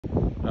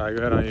All right,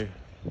 go ahead on you.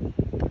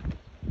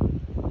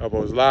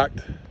 Elbows locked,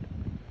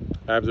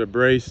 abs are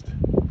braced,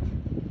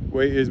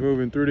 weight is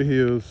moving through the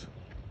heels.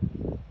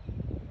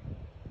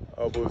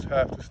 Elbows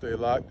have to stay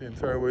locked the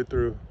entire way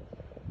through.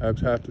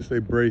 Abs have to stay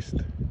braced.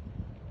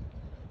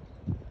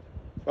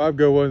 5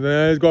 good ones, and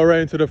let's go right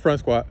into the front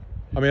squat.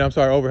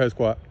 Overhead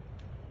squat.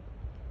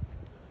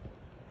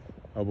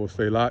 Elbows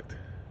stay locked.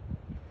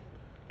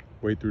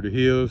 Weight through the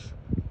heels.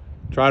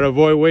 Try to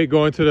avoid weight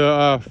going to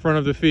the front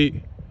of the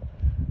feet.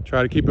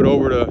 Try to keep it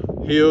over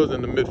the heels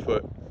and the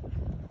midfoot.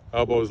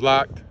 Elbows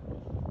locked.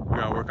 We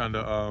gotta work on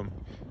the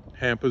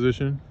hand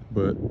position,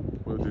 but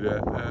we'll do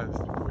that as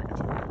we get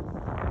to it.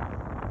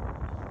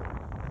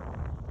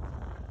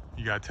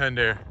 You got 10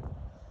 there.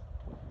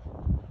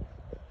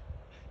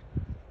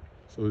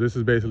 So this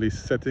is basically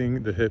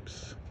setting the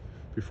hips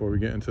before we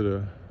get into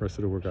the rest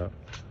of the workout.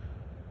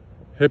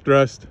 Hip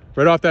thrust,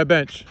 right off that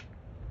bench.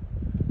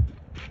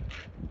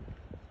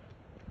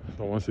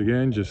 So once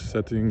again, just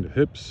setting the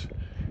hips,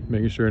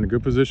 making sure in a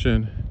good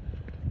position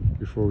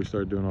before we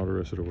start doing all the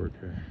rest of the work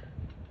here.